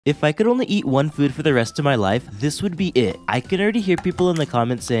If I could only eat one food for the rest of my life, this would be it. I can already hear people in the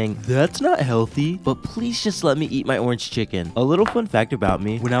comments saying, "That's not healthy," but please just let me eat my orange chicken. A little fun fact about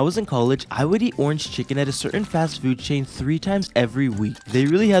me, when I was in college, I would eat orange chicken at a certain fast food chain 3 times every week. They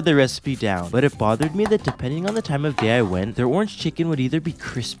really had the recipe down, but it bothered me that depending on the time of day I went, their orange chicken would either be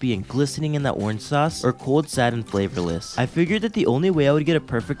crispy and glistening in that orange sauce, or cold, sad, and flavorless. I figured that the only way I would get a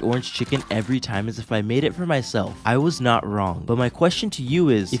perfect orange chicken every time is if I made it for myself. I was not wrong, but my question to you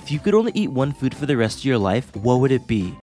is, if you could only eat one food for the rest of your life, what would it be?